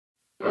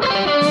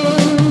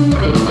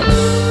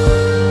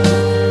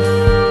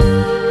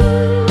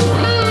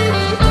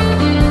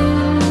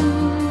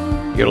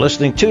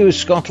listening to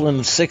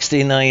Scotland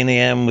 69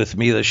 AM with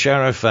me, the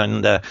Sheriff,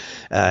 and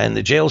in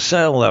the jail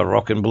cell, a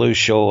rock and blues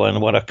show.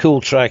 And what a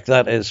cool track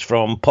that is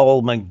from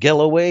Paul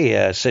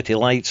McGilloway. City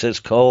Lights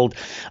is called.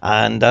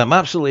 And I'm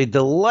absolutely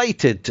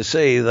delighted to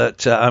say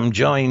that I'm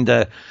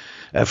joined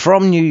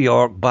from New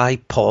York by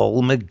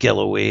Paul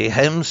McGilloway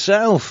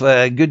himself.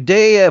 Good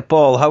day,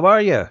 Paul. How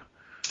are you?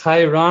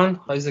 Hi,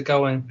 Ron. How's it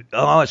going?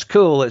 Oh, it's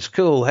cool. It's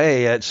cool.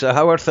 Hey,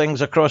 how are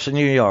things across in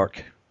New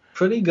York?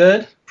 Pretty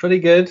good. Pretty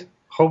good.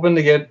 Hoping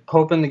to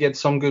get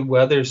some good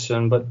weather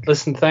soon. But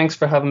listen, thanks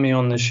for having me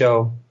on the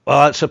show.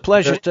 Well, it's a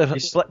pleasure to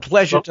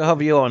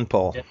have you on,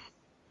 Paul. Yeah.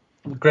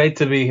 Great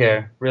to be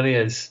here. Really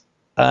is.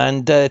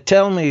 And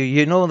tell me,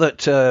 you know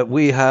that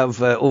we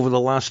have over the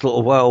last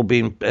little while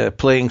been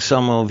playing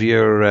some of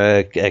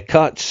your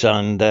cuts,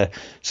 and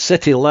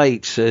City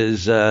Lights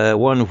is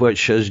one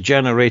which has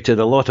generated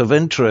a lot of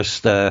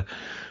interest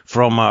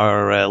from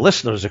our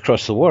listeners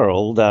across the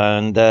world.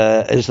 And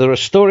is there a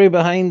story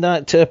behind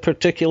that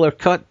particular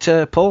cut,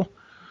 Paul?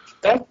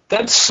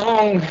 That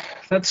song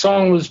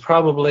was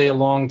probably a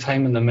long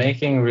time in the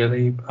making,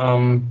 really.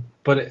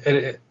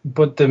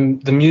 But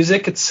the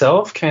music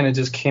itself kind of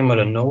just came out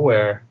of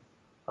nowhere.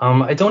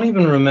 I don't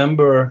even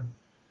remember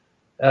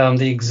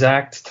the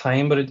exact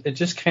time, but it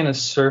just kind of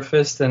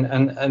surfaced,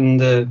 and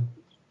the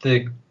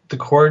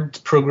chord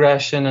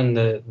progression and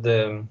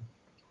the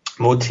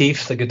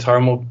motif, the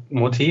guitar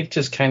motif,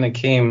 just kind of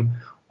came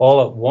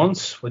all at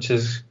once, which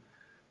is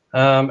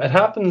it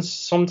happens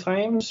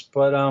sometimes,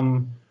 but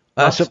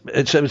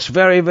it's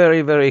very,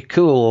 very, very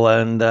cool,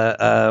 and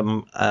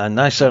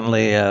I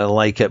certainly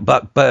like it.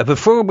 But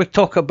before we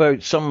talk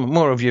about some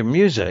more of your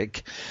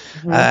music,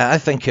 I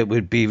think it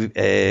would be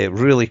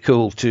really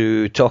cool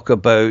to talk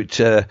about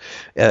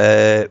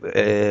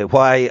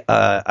why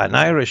an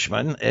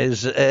Irishman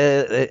is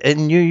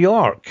in New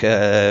York,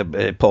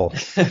 Paul.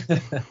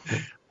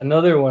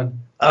 Another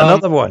one.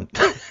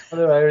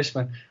 Another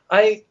Irishman.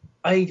 I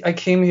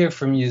came here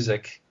for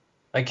music.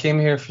 I've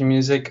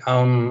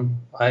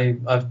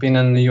been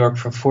in New York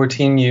for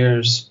 14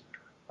 years,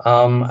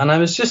 and I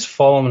was just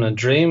following a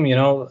dream, you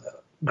know.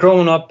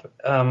 Growing up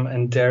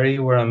in Derry,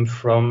 where I'm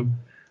from,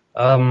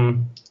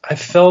 I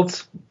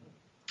felt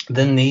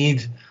the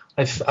need.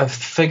 I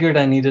figured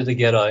I needed to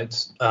get out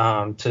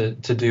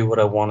to do what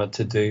I wanted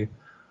to do,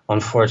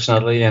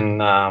 unfortunately,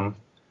 and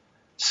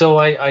so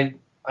I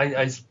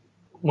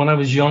when I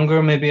was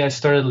younger, maybe I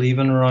started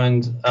leaving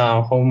around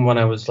home when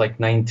I was like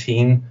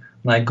 19.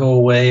 And I go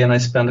away and I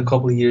spend a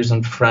couple of years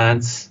in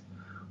France.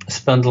 I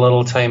spent a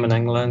little time in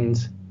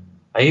England.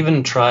 I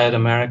even tried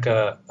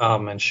America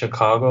in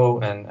Chicago,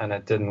 and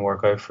it didn't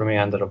work out for me.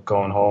 I ended up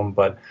going home.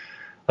 But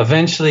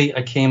eventually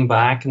I came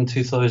back in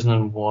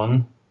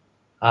 2001.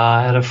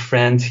 I had a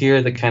friend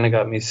here that kind of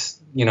got me,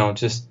 you know,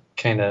 just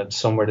kind of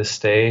somewhere to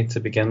stay to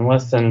begin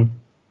with. And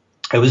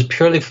it was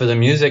purely for the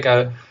music.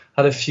 I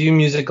had a few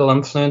musical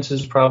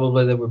influences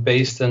probably that were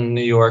based in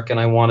New York, and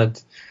I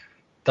wanted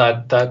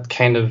that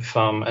kind of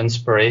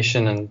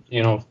inspiration, and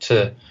you know,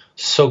 to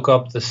soak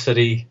up the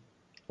city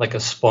like a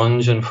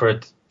sponge, and for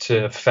it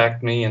to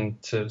affect me, and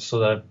so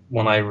that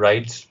when I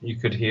write, you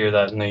could hear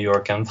that New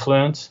York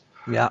influence.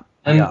 Yeah.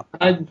 And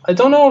I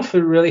don't know if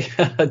it really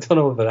I don't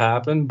know if it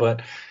happened,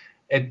 but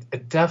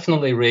it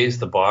definitely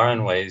raised the bar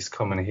in ways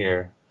coming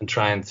here and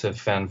trying to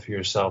fend for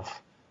yourself.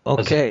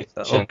 Okay.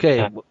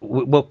 Yeah.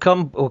 We'll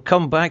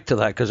come back to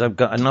that, because I've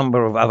got a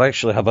number of.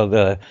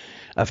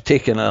 I've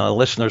taken a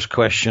listener's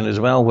question as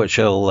well, which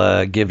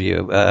I'll give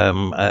you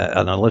in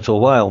a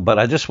little while. But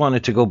I just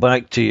wanted to go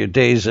back to your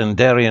days in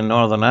Derry in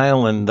Northern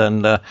Ireland,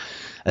 and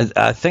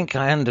I think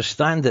I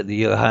understand that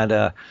you had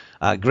a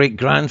great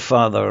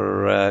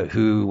grandfather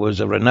who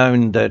was a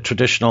renowned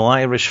traditional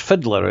Irish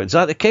fiddler. Is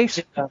that the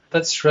case? Yeah,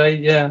 that's right.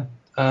 Yeah,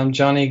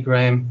 John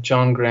Graham.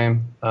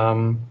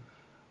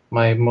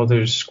 My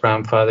mother's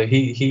grandfather.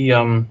 He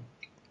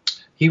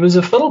was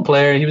a fiddle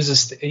player. He was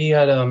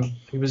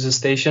a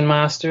station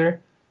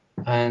master,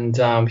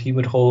 and he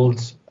would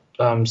hold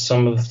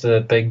some of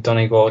the big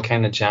Donegal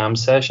kind of jam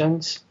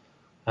sessions,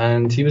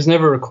 and he was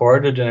never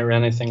recorded or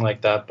anything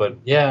like that. But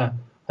yeah,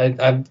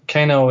 I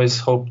kind of always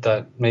hoped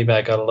that maybe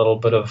I got a little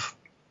bit of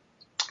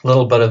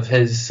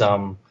his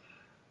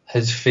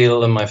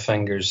feel in my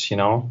fingers, you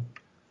know.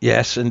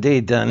 Yes,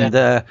 indeed.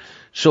 And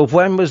so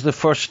when was the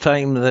first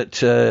time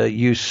that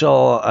you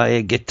saw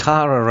a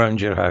guitar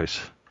around your house?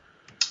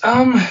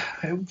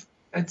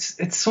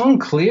 It's so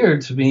unclear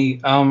to me.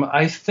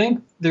 I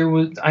think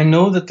I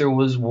know that there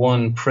was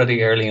one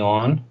pretty early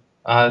on.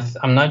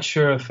 I'm not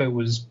sure if it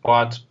was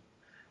bought.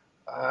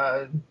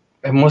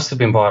 It must have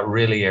been bought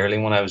really early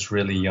when I was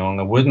really young.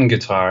 A wooden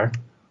guitar,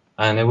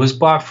 and it was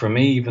bought for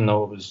me, even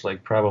though it was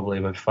like probably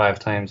about 5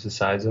 times the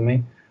size of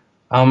me.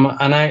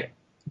 And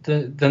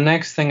the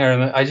next thing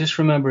I just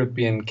remember it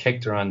being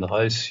kicked around the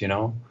house, you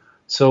know.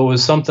 So it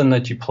was something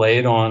that you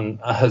played on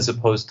as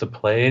opposed to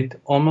played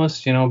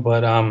almost, you know.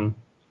 But I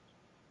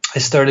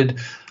started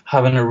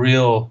having a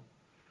real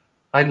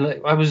I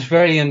was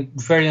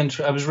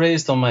I was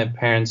raised on my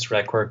parents'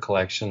 record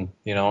collection,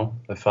 you know,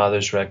 my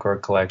father's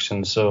record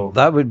collection. So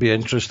That would be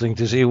interesting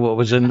to see what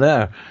was in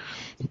there.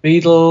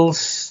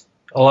 Beatles,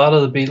 a lot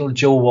of the Beatles,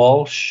 Joe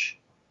Walsh,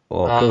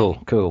 Oh,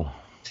 cool.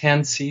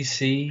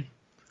 10cc,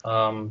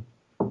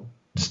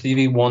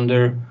 Stevie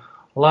Wonder,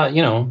 a lot,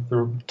 you know,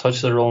 the Touch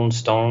of the Rolling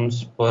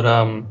Stones. But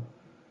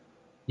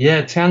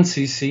yeah,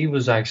 10cc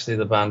was actually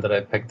the band that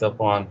I picked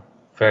up on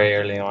very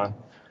early on.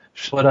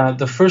 But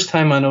the first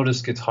time I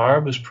noticed guitar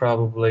was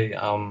probably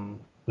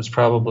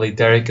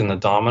Derek and the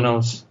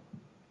Dominoes.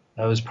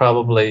 That was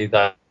probably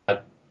that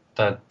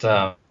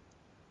and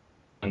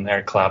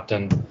Eric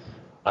Clapton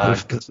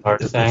guitar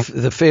thing.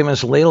 The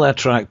famous Layla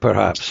track,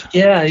 perhaps.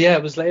 Yeah,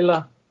 it was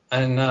Layla,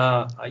 and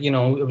you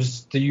know, it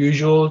was the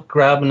usual,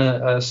 grabbing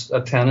a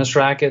tennis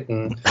racket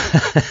and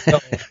you know,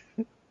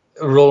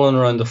 rolling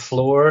around the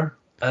floor.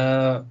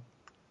 And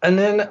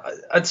then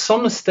at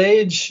some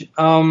stage,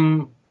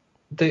 the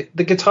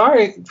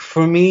guitar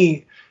for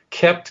me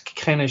kept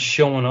kind of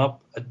showing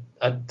up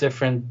at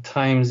different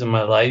times in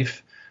my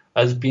life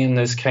as being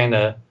this kind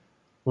of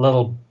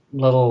little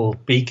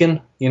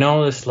beacon, you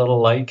know, this little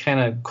light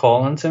kind of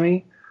calling to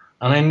me.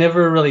 And I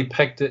never really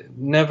picked it,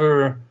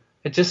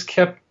 it just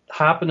kept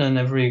happening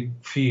every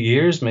few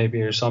years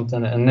maybe or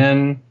something. And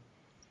then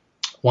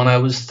when I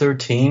was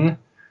 13,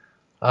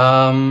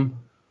 I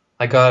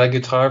got a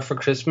guitar for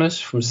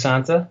Christmas from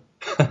Santa.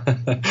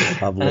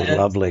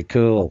 Lovely,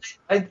 cool.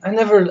 I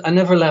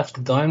never left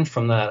it down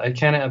from that. I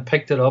kind of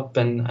picked it up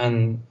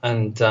and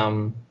I,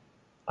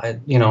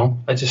 you know,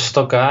 I just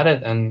stuck at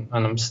it, and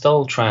I'm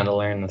still trying to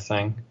learn the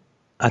thing.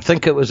 I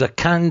think it was a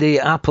candy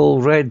apple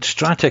red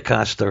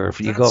Stratocaster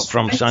you got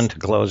from right. Santa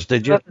Claus,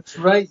 did you? That's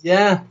right.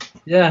 Yeah.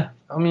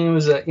 I mean, it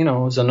was a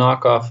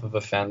knockoff of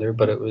a Fender,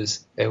 but it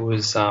was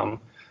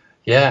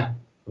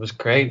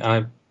great.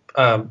 I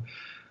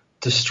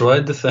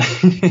destroyed the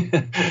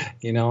thing,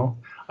 you know.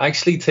 I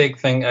actually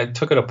I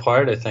took it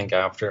apart, I think,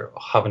 after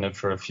having it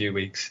for a few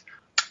weeks,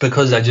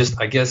 because I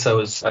took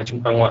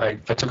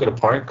it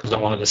apart because I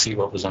wanted to see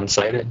what was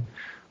inside it.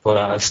 But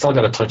I still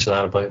got a touch of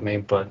that about me.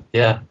 But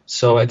yeah,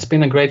 so it's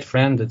been a great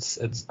friend.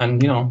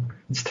 And you know,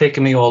 it's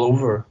taken me all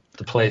over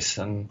the place,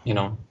 and you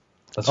know,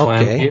 that's why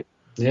I'm here.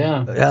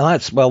 Yeah.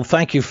 Well.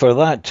 Thank you for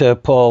that,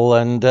 Paul.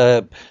 And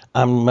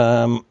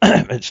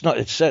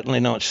it's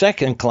certainly not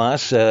second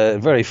class,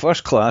 very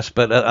first class.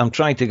 But I'm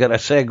trying to get a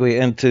segue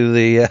into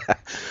the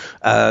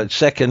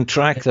second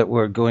track that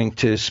we're going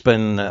to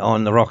spin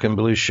on the Rock and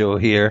Blues Show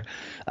here,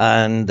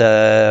 and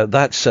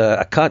that's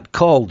a cut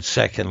called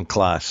Second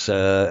Class.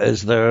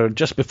 Is there,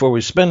 just before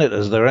we spin it,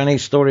 is there any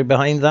story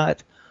behind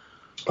that?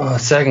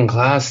 Second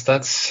Class.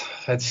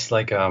 That's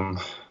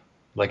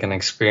like an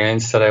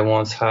experience that I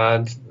once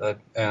had. That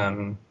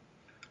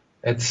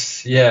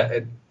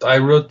I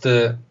wrote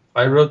the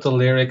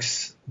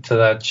lyrics to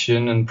that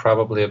tune in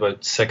probably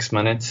about 6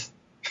 minutes.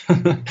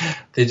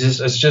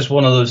 It's just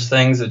one of those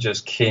things that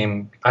just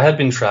came. I had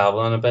been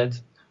traveling a bit,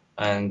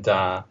 and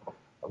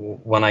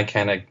when I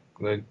kind of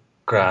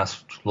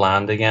grasped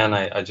land again,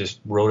 I just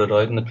wrote it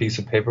out on a piece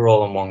of paper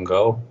all in one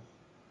go.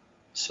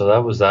 So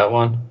that was that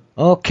one.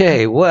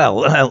 Okay, well,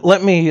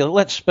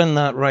 let's spin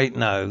that right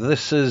now.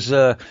 This is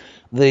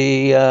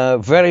the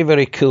very,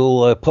 very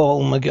cool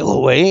Paul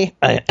McGilloway,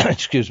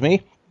 excuse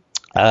me,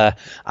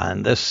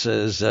 and this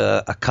is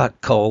a cut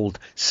called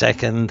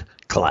Second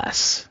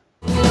Class.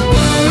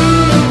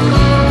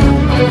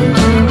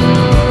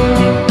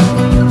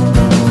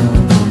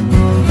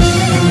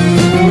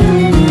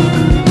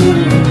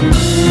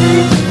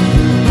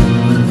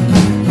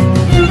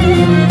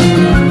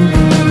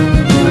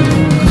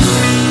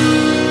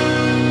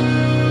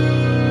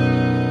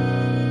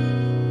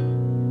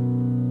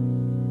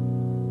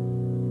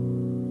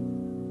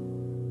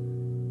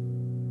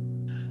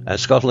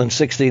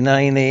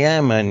 Scotland69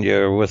 AM, and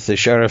you're with the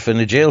sheriff in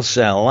the jail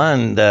cell,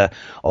 and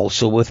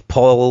also with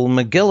Paul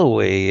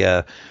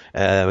McGilloway.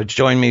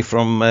 Joined me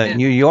from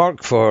New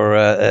York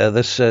for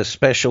this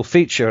special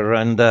feature,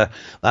 and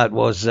that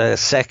was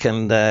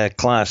Second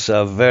Class,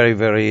 a very,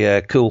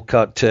 very cool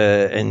cut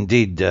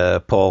indeed,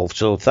 Paul.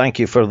 So thank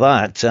you for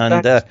that.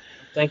 And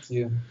thank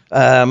you.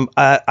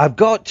 I've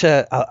got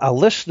a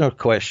listener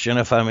question,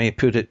 if I may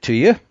put it to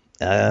you.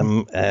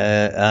 And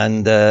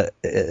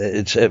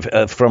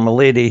it's from a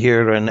lady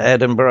here in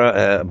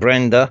Edinburgh,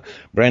 Brenda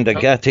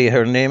Gatty,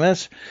 her name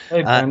is.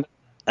 Hey, Brenda.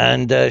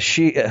 And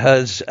she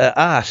has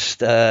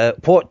asked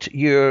what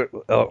who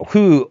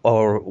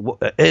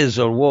is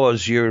or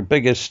was your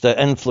biggest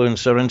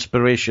influence or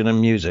inspiration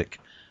in music?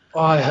 Oh,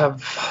 I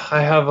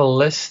have a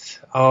list.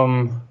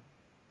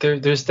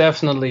 There's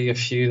definitely a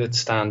few that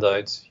stand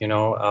out, you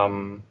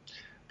know.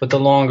 But the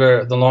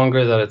longer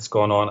that it's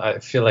gone on, I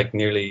feel like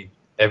nearly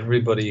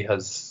everybody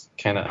has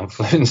kind of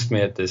influenced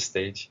me at this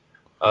stage.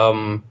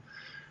 But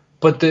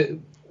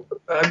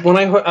when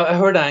I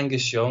heard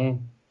Angus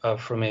Young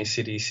from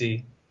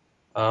AC/DC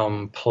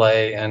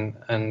play,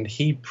 and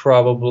he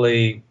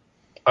probably,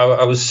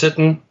 I was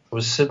sitting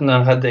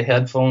and had the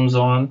headphones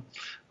on,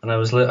 and I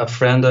was a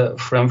friend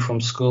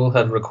from school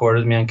had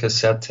recorded me on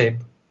cassette tape,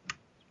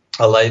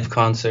 a live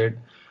concert.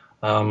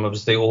 It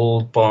was the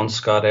old Bon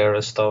Scott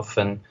era stuff,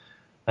 and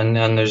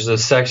there's a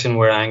section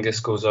where Angus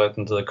goes out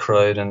into the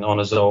crowd and on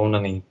his own,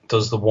 and he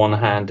does the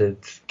one-handed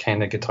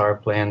kind of guitar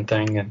playing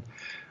thing,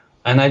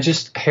 and I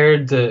just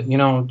heard the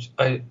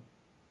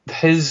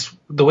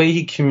way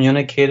he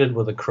communicated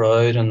with the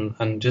crowd,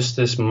 and just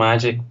this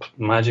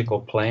magical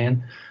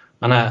playing.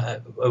 And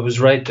it was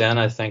right then,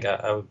 I think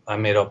I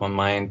made up my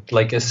mind.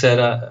 Like I said,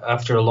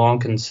 after a long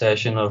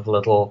concession of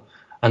little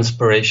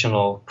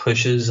inspirational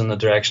pushes in the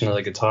direction of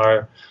the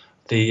guitar,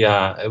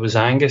 it was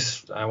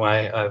Angus.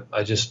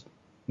 I just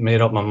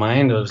made up my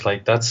mind. I was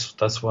like,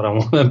 that's what I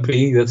want to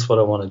be. That's what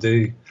I want to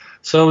do.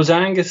 So it was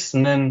Angus,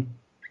 and then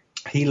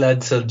he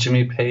led to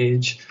Jimmy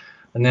Page,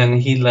 and then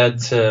he led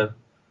to,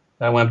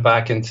 I went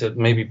back into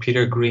maybe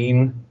Peter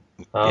Green.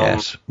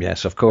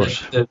 Yes, of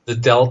course. The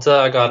Delta,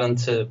 I got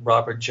into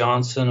Robert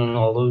Johnson and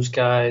all those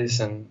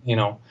guys, and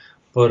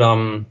but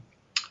and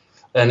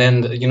then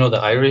the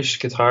Irish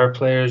guitar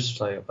players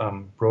like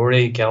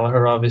Rory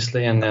Gallagher,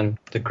 obviously, and then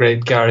the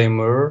great Gary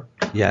Moore.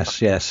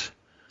 Yes.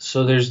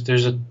 So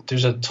there's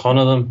a ton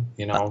of them,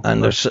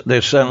 And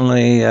they've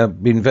certainly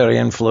been very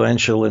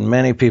influential in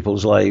many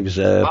people's lives,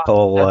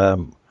 Paul. Yeah.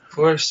 Of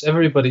course,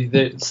 everybody.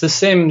 It's the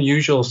same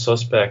usual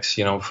suspects,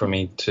 for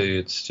me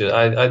too. It's just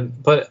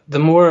but the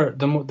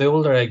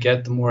older I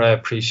get, the more I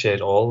appreciate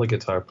all the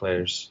guitar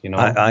players.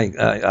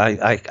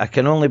 I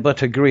can only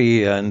but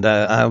agree, and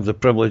I have the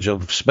privilege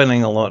of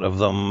spinning a lot of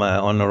them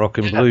on the Rock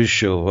and Blues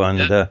show,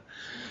 and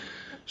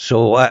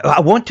so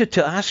I wanted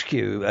to ask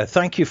you.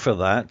 Thank you for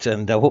that,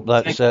 and I hope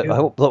I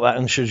hope that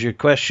answers your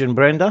question,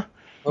 Brenda.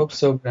 Hope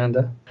so,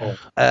 Brenda.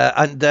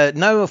 And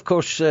now, of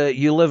course,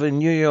 you live in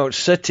New York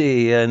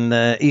City in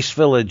East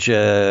Village,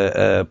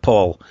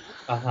 Paul.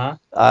 Uh-huh.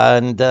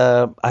 And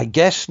I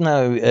guess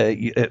now,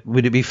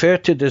 would it be fair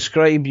to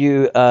describe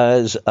you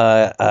as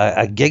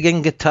a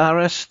gigging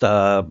guitarist,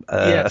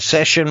 a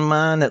session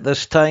man at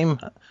this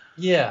time?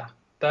 Yeah,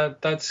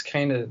 that's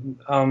kind of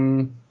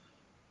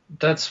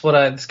that's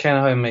kind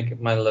of how I make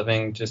my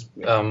living, just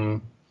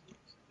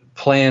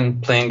playing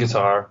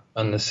guitar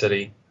in the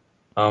city.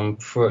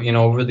 For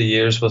over the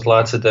years with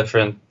lots of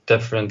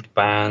different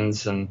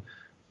bands and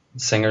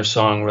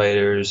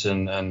singer-songwriters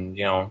and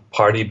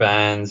party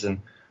bands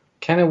and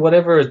kind of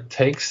whatever it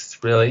takes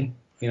really,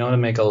 to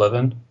make a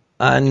living.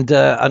 And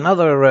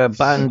another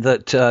band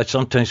that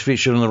sometimes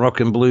featured on the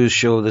Rock and Blues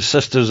show, the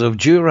Sisters of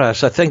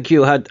Duras. I think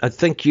you had an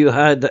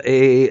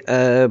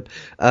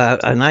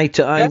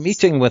eye-to-eye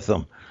meeting with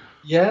them.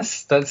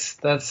 Yes,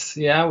 that's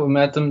we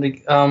met them.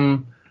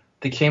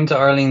 They came to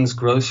Arlene's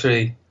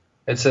Grocery.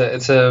 It's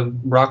a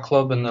rock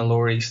club in the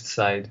Lower East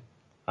Side,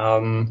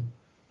 and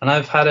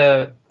I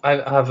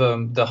have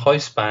the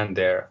house band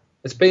there.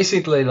 It's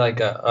basically like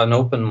an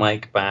open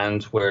mic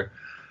band where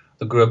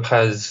the group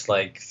has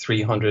like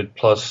 300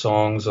 plus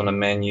songs on a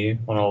menu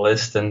on a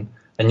list, and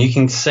you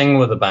can sing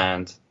with the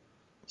band.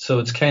 So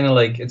it's kind of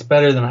like, it's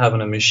better than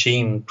having a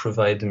machine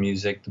provide the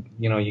music.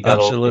 You got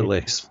all the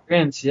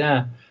experience,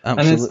 yeah.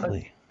 Absolutely.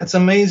 And it's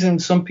amazing.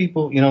 Some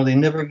people, they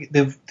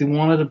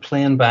wanted to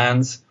play in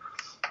bands.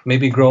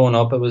 Maybe growing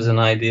up, it was an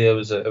idea,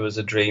 it was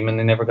a dream, and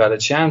they never got a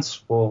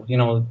chance. Well,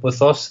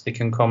 with us, they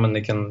can come and they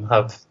can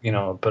have,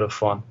 a bit of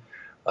fun.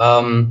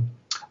 And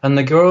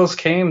the girls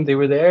came, they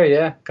were there,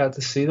 yeah, got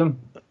to see them.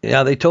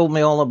 Yeah, they told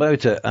me all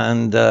about it,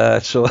 and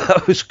so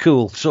that was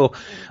cool. So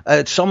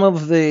some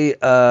of the,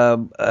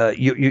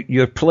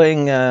 you're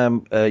playing,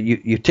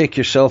 you take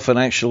yourself and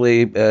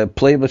actually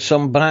play with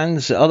some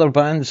bands, other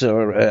bands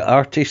or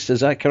artists, is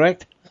that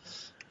correct?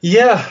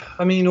 Yeah,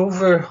 I mean,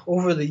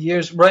 over the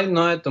years, right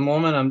now at the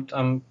moment,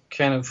 I'm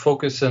kind of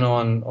focusing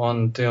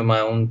on doing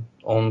my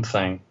own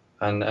thing,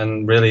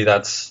 and really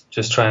that's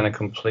just trying to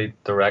complete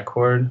the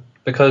record,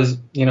 because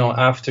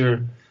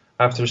after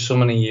so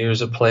many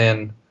years of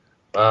playing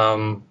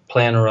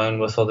around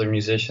with other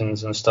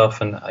musicians and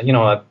stuff, and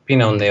I've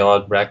been on the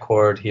odd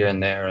record here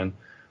and there, and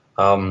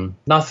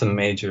nothing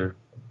major,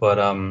 but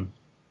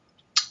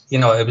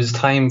it was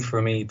time for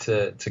me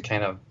to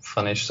kind of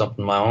finish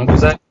something of my own,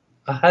 because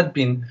I had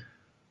been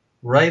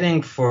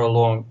writing for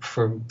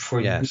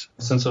years,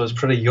 since I was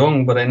pretty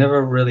young, but I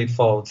never really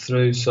followed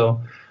through.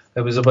 So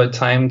it was about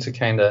time to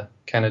kind of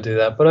do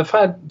that. But I've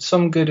had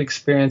some good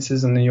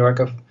experiences in New York.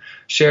 I've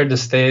shared the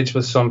stage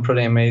with some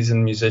pretty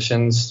amazing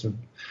musicians.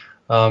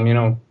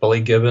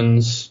 Billy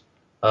Gibbons,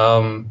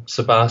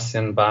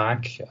 Sebastian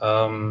Bach,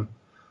 Adam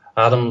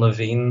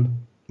Levine.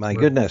 My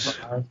goodness.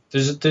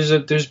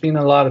 There's been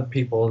a lot of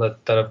people that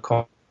have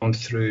come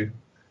through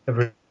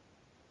and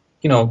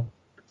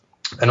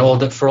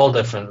for all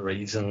different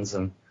reasons,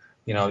 and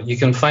you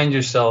can find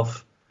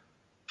yourself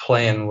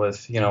playing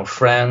with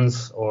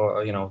friends,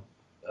 or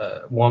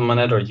 1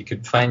 minute, or you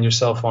could find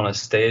yourself on a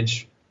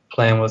stage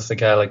playing with a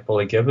guy like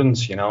Billy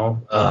Gibbons. Think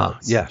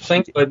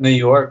about New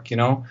York,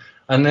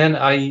 and then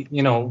I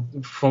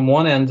from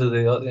one end to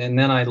the other, and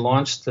then I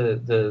launched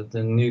the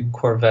new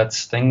Corvette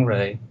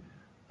Stingray,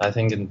 I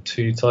think in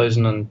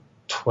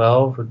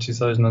 2012 or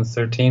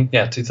 2013.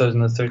 Yeah,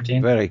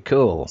 2013. Very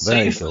cool.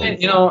 Very cool.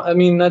 I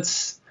mean,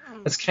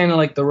 it's kind of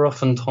like the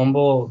rough and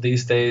tumble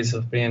these days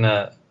of being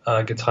a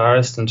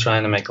guitarist and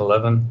trying to make a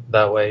living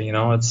that way. You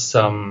know, it's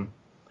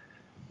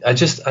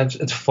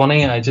it's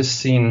funny. I just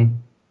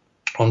seen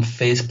on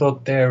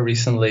Facebook there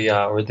recently,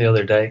 or the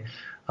other day,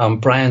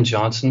 Brian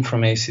Johnson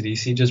from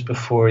AC/DC, just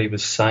before he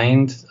was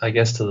signed, I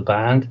guess, to the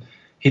band,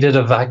 he did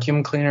a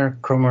vacuum cleaner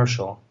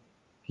commercial,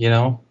 you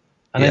know,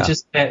 and Yeah.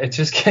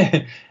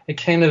 it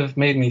kind of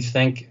made me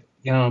think,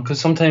 you know, because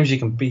sometimes you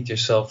can beat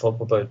yourself up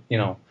about, you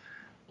know,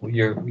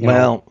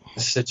 Well,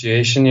 the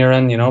situation you're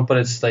in, you know, but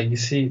it's like,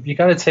 you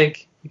got to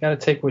take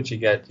what you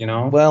get, you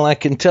know. well, I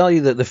can tell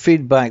you that the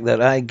feedback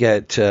that I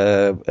get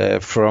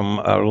from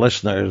our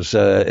listeners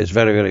is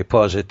very, very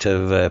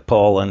positive,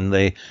 Paul, and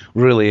they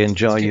really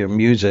enjoy your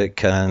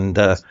music, and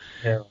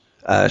Yeah.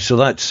 so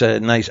that's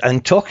nice.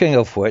 And talking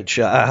of which,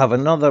 I have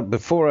another.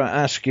 Before I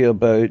ask you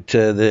about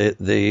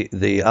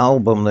the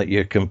album that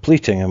you're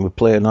completing, and we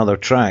play another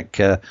track,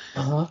 I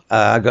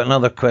got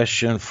another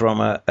question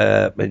from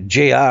a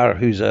JR,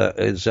 who's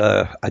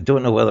I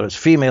don't know whether it's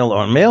female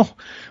or male,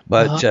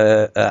 but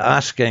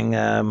asking,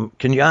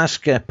 can you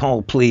ask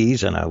Paul,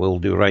 please, and I will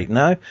do right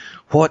now,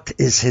 what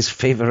is his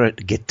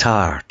favorite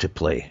guitar to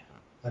play?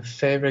 My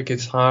favorite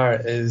guitar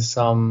is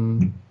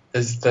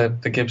the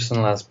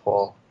Gibson Les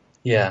Paul.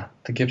 Yeah,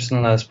 the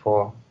Gibson Les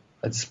Paul.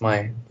 It's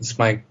my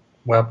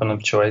weapon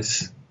of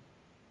choice.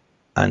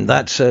 And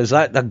is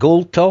that a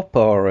gold top,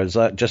 or is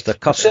that just a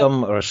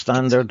custom or a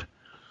standard?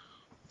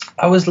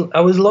 I was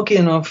lucky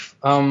enough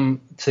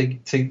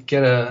to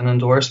get an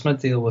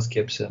endorsement deal with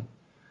Gibson,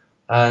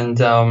 and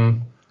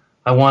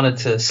I wanted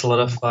to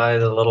solidify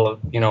the little,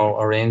 you know,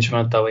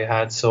 arrangement that we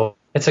had. So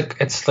it's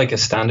like a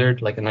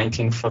standard, like a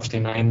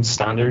 1959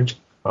 standard.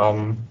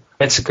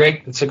 It's a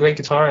great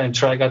guitar.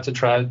 I got to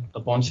try a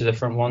bunch of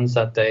different ones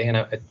that day, and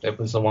it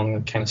was the one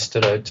that kind of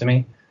stood out to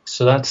me.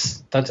 So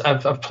that's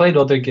I've played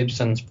other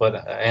Gibsons, but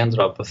I ended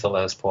up with the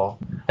Les Paul.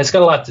 It's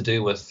got a lot to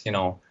do with, you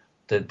know,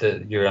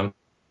 your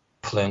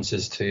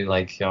influences too,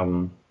 like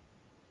and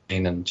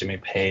Jimmy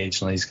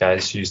Page and these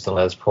guys used the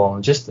Les Paul,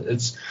 and just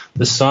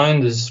the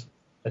sound is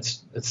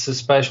it's a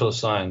special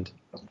sound.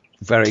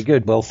 Very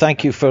good. Well,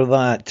 thank you for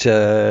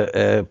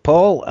that,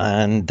 Paul,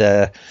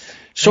 and.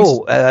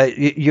 So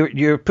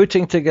you're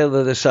putting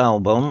together this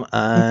album,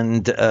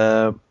 and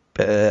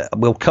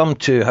we'll come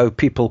to how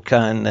people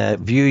can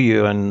view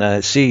you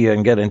and see you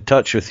and get in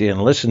touch with you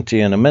and listen to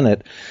you in a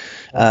minute.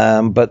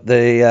 But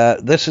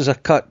this is a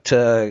cut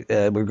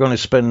we're going to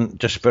spin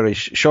just very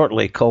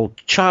shortly called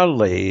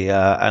Charlie.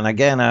 And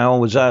again, I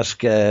always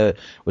ask,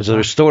 was there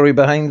a story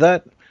behind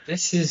that?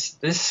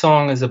 This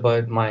song is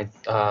about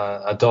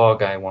a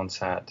dog I once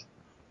had,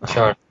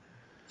 Charlie.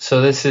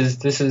 So this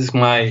is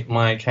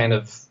my kind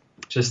of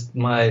just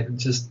my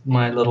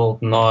little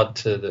nod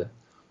to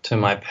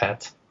my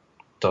pet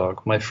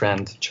dog, my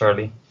friend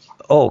Charlie.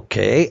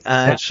 Okay,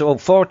 so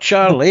for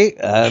Charlie,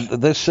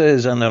 this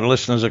is, and our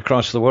listeners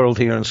across the world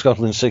here in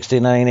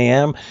Scotland69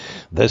 AM,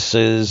 this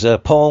is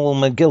Paul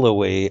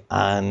McGilloway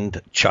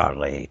and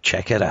Charlie.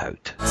 Check it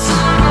out.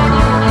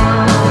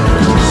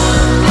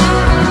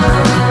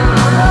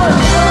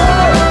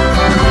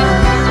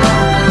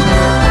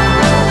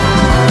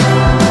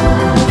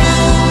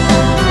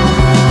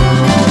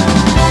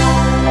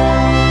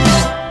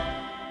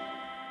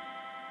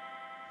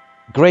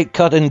 Great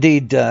cut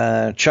indeed,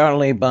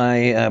 Charlie,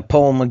 by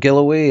Paul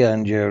McGilloway,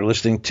 and you're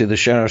listening to the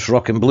Sheriff's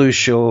Rock and Blues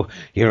Show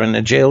here in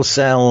the jail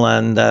cell,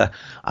 and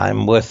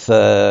I'm with,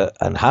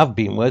 and have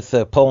been with,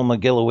 Paul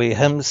McGilloway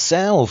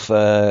himself.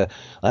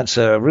 That's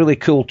a really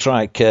cool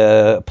track,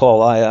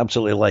 Paul. I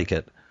absolutely like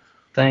it.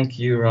 Thank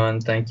you,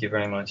 Ron. Thank you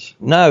very much.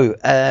 Now,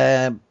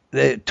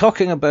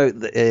 talking about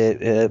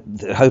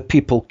how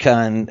people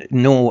can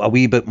know a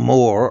wee bit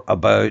more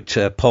about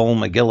Paul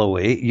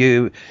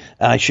McGilloway,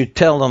 I should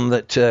tell them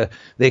that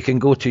they can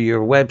go to your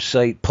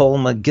website,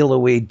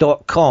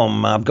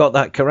 paulmcgilloway.com. I've got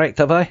that correct,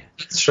 have I?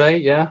 That's right,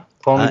 yeah,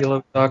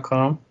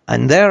 paulmcgilloway.com.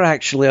 And there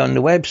actually on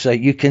the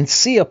website, you can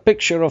see a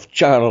picture of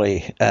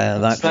Charlie,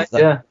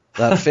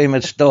 that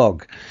famous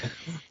dog.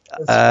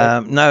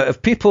 Now,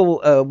 if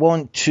people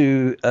want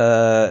to,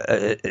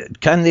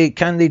 can they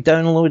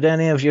download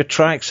any of your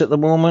tracks at the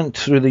moment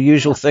through the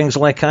usual things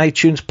like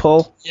iTunes,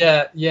 Paul?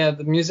 Yeah,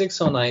 the music's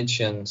on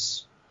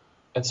iTunes.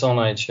 It's on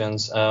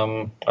iTunes.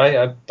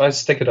 I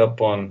stick it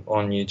up on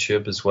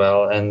YouTube as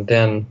well, and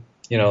then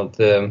I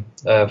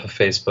have a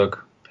Facebook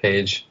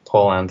page,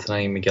 Paul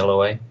Anthony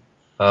McGilloway.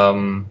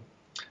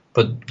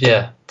 But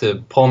yeah,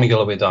 the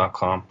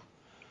paulmcgilloway.com.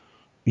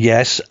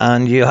 Yes,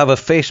 and you have a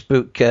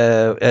Facebook.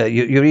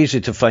 You're easy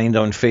to find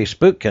on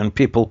Facebook, and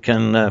people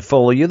can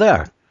follow you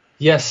there.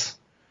 Yes.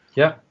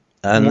 Yeah.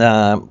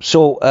 And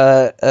so,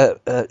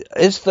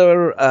 is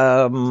there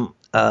a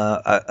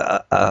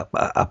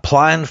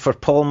plan for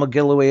Paul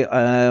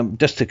McGilloway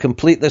just to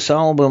complete this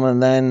album,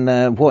 and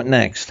then what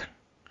next?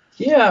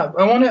 Yeah,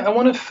 I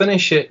want to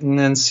finish it and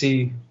then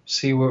see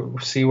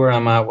where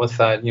I'm at with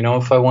that.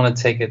 If I want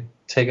to take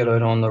it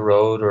out on the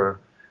road, or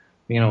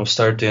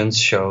start doing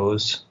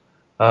shows.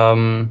 It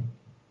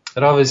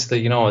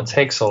obviously, it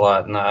takes a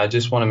lot, and I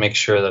just want to make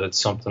sure that it's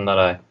something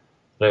that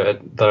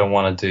that I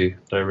want to do,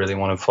 that I really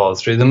want to follow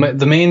through.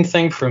 The main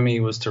thing for me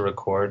was to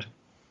record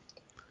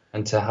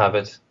and to have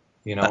it,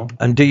 you know.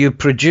 And do you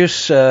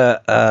produce?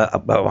 Well,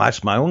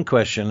 that's my own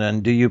question.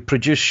 And do you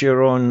produce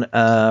your own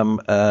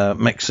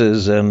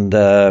mixes and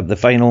the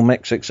final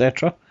mix,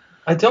 etc.?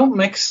 I don't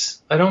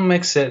mix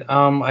it.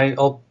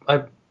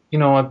 I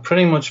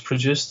pretty much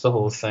produce the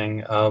whole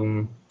thing.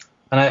 And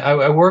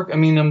I work. I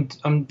mean,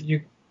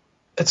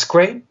 it's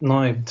great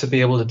now to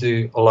be able to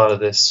do a lot of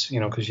this, you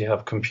know, because you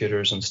have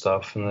computers and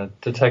stuff, and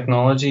the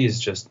technology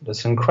is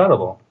it's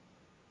incredible.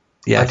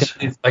 Yes,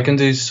 I can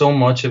do so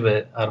much of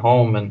it at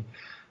home, and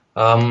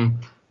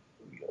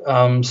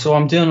so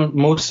I'm doing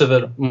most of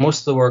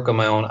the work on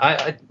my own.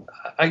 I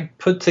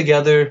put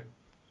together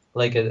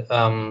like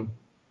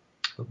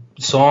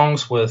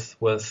songs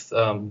with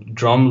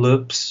drum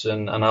loops,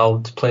 and I'll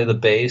play the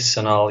bass,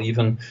 and I'll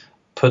even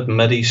put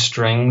MIDI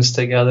strings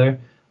together,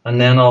 and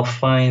then I'll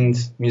find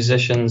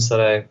musicians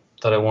that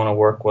I want to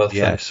work with.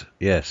 Yes,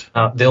 yes.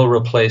 They'll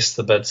replace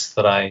the bits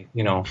that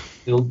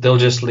they'll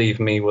just leave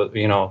me with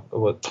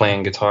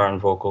playing guitar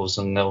and vocals,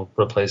 and they'll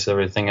replace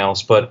everything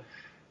else. But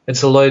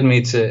it's allowing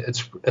me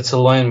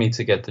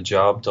to get the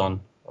job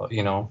done,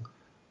 you know.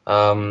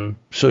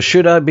 So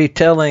should I be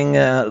telling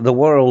the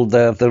world,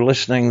 if they're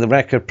listening, the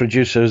record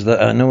producers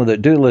that I know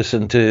that do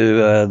listen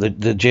to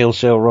the Jail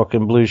Cell Rock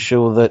and Blues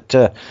show,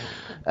 that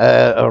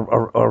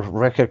or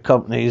record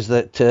companies,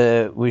 that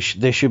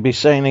they should be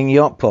signing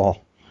you up,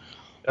 Paul?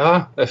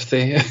 If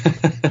they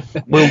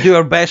we'll do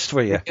our best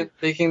for you.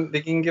 They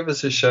can give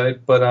us a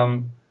shout.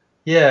 But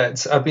yeah,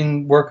 I've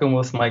been working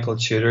with Michael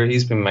Tudor.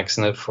 He's been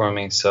mixing it for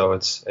me, so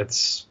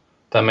it's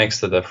that makes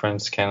the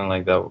difference. Kind of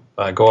like that.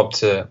 I go up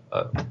to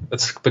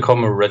it's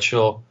become a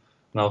ritual,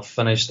 and I'll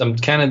finish. I'm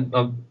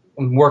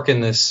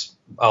working this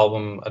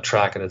album a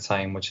track at a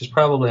time, which is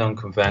probably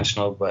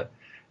unconventional, but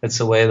it's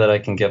a way that I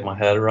can get my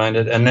head around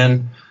it. And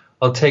then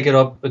I'll take it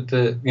up at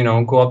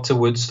go up to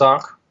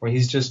Woodstock, where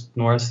he's just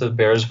north of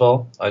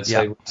Bearsville,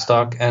 outside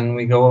Woodstock, and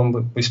we go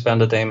and we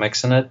spend a day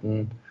mixing it,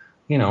 and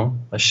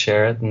I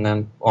share it, and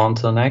then on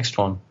to the next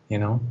one,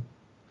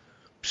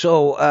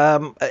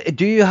 So,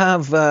 do you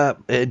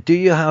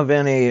have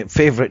any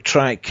favorite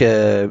track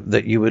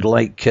that you would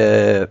like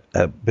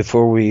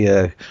before we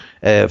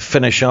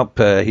finish up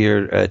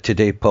here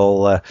today,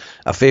 Paul?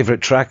 A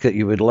favorite track that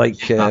you would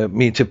like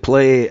me to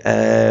play,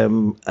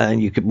 and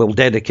we'll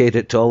dedicate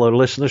it to all our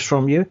listeners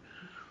from you.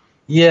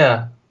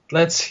 Yeah,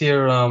 let's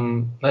hear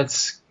 "Oh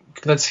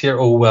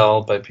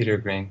Well" by Peter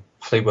Green,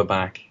 Fleetwood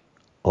Mac.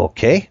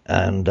 Okay,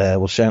 and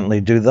we'll certainly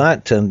do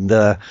that.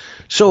 And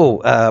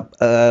so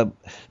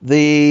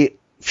the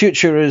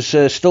future is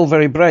still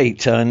very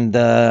bright, and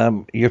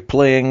you're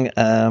playing,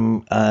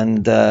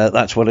 and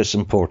that's what is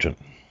important.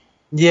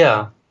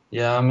 Yeah,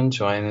 I'm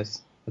enjoying it.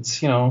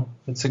 It's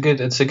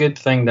it's a good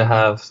thing to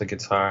have the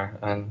guitar,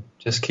 and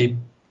just keep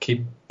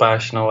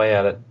bashing away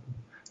at it.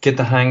 Get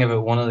the hang of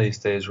it one of these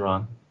days,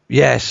 Ron.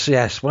 Yes.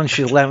 Once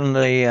you learn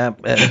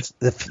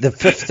the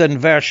fifth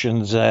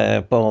inversions,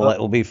 Paul,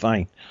 it'll be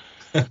fine.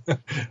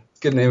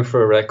 Good name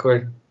for a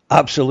record.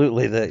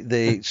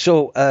 Absolutely.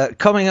 So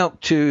coming up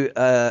to,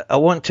 I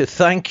want to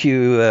thank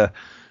you,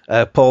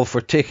 Paul,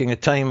 for taking a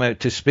time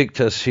out to speak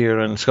to us here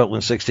on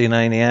Scotland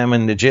 69 AM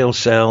in the jail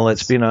cell.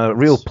 It's been a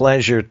real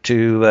pleasure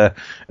to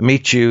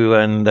meet you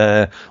and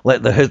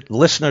let the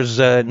listeners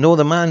know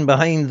the man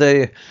behind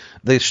the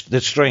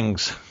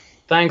strings.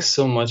 Thanks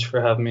so much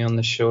for having me on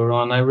the show,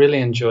 Ron. I really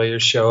enjoy your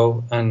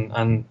show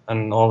and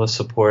all the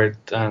support,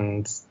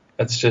 and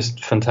it's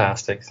just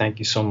fantastic. Thank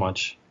you so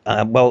much.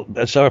 Well,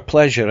 it's our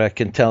pleasure, I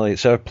can tell you.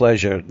 It's our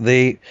pleasure.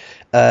 The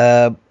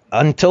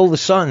Until the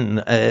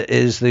Sun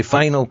is the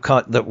final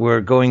cut that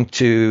we're going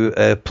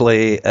to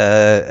play,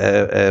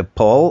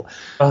 Paul.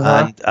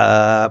 Uh-huh.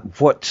 And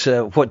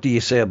what do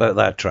you say about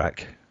that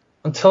track?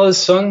 Until the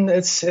Sun,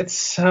 it's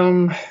just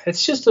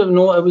an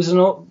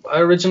old. I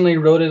originally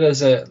wrote it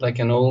as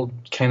an old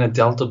kind of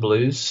Delta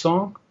blues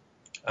song,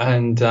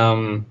 and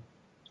then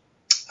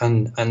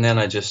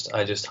I just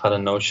had a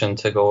notion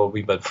to go a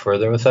wee bit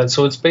further with that.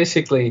 So it's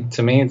basically,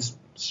 to me, it's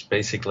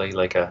basically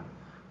like a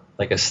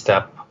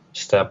step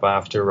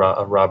after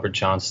a Robert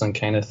Johnson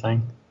kind of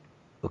thing.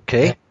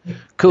 Okay,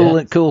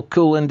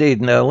 cool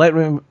indeed. Now let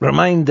me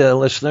remind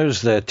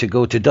listeners to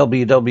go to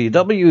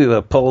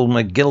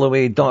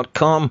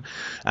www.paulmcgilloway.com,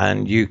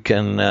 and you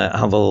can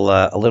have a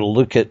little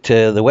look at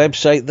the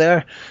website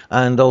there,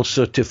 and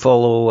also to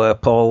follow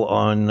Paul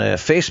on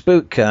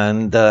Facebook,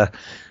 and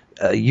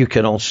you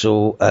can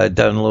also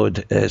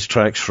download his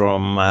tracks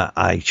from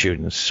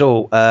iTunes.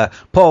 So,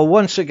 Paul,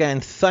 once again,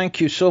 thank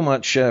you so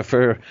much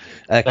for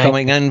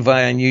coming in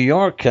via New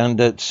York, and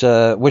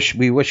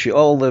we wish you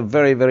all the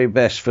very, very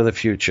best for the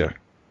future.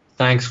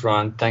 Thanks,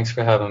 Ron. Thanks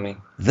for having me.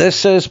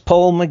 This is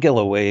Paul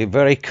McGilloway.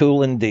 Very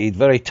cool indeed.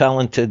 Very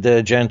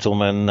talented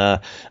gentleman. And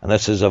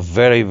this is a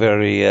very,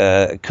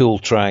 very cool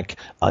track,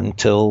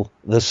 Until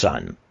the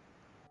Sun.